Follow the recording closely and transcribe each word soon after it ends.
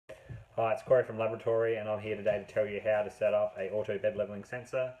Hi, it's Corey from Laboratory, and I'm here today to tell you how to set up a auto bed leveling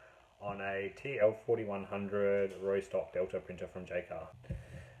sensor on a TL4100 row stock Delta printer from Jaycar.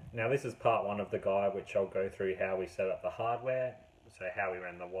 Now this is part one of the guide, which I'll go through how we set up the hardware, so how we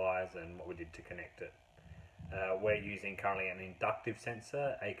ran the wires and what we did to connect it. We're using currently an inductive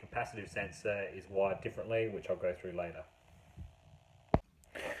sensor. A capacitive sensor is wired differently, which I'll go through later.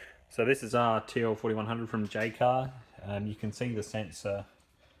 So this is our TL4100 from Jaycar. You can see the sensor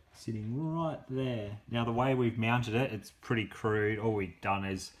sitting right there. Now the way we've mounted it, it's pretty crude. All we've done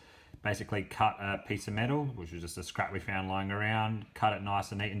is basically cut a piece of metal, which was just a scrap we found lying around, cut it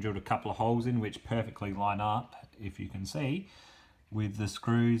nice and neat and drilled a couple of holes in, which perfectly line up, if you can see, with the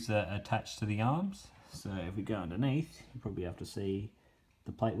screws that are attached to the arms. So if we go underneath, you probably have to see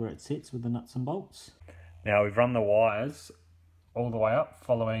the plate where it sits with the nuts and bolts. Now we've run the wires all the way up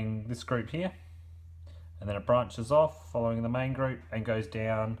following this group here, and then it branches off following the main group and goes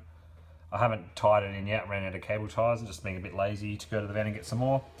down. I haven't tied it in yet, ran out of cable ties and just being a bit lazy to go to the van and get some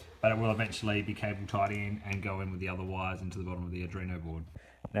more, but it will eventually be cable tied in and go in with the other wires into the bottom of the Arduino board.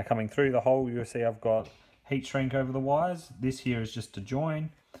 Now coming through the hole, you'll see I've got heat shrink over the wires. This here is just to join,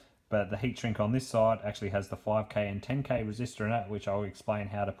 but the heat shrink on this side actually has the 5K and 10K resistor in it, which I'll explain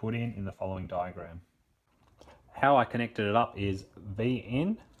how to put in the following diagram. How I connected it up is V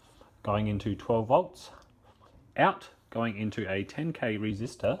in, going into 12 volts, out, going into a 10K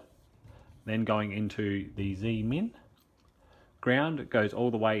resistor, then going into the Z min, ground goes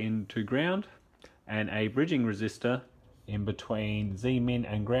all the way into ground, and a bridging resistor in between Z min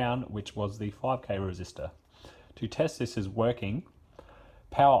and ground, which was the 5K resistor. To test this is working,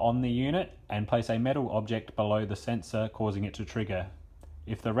 power on the unit and place a metal object below the sensor, causing it to trigger.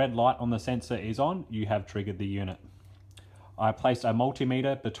 If the red light on the sensor is on, you have triggered the unit. I placed a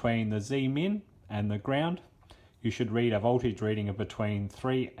multimeter between the Z min and the ground. You should read a voltage reading of between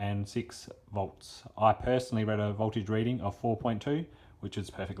 3 and 6 volts. I personally read a voltage reading of 4.2, which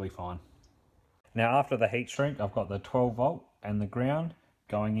is perfectly fine. Now after the heat shrink, I've got the 12 volt and the ground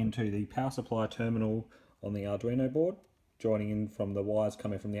going into the power supply terminal on the Arduino board, joining in from the wires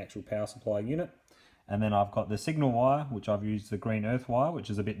coming from the actual power supply unit. And then I've got the signal wire, which I've used the green earth wire, which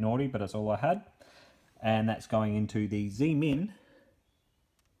is a bit naughty, but that's all I had. And that's going into the Z min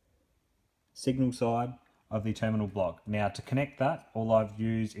signal side of the terminal block. Now to connect that, all I've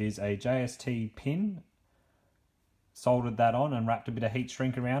used is a JST pin, soldered that on and wrapped a bit of heat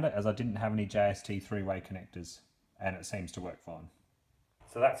shrink around it, as I didn't have any JST three-way connectors, and it seems to work fine.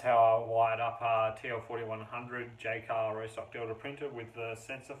 So that's how I wired up our TL4100 Jaycar row stock Delta printer with the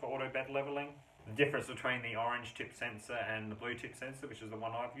sensor for auto bed leveling. The difference between the orange tip sensor and the blue tip sensor, which is the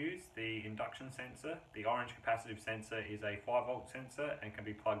one I've used, the induction sensor, the orange capacitive sensor is a 5 volt sensor and can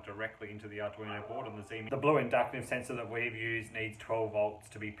be plugged directly into the Arduino board on the Z. The blue inductive sensor that we've used needs 12 volts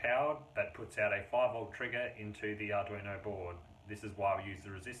to be powered. That puts out a 5 volt trigger into the Arduino board. This is why we use the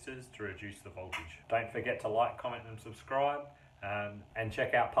resistors, to reduce the voltage. Don't forget to like, comment and subscribe. And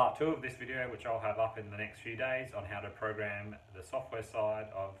check out part 2 of this video, which I'll have up in the next few days, on how to program the software side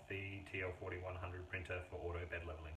of the TL4100 printer for auto bed leveling.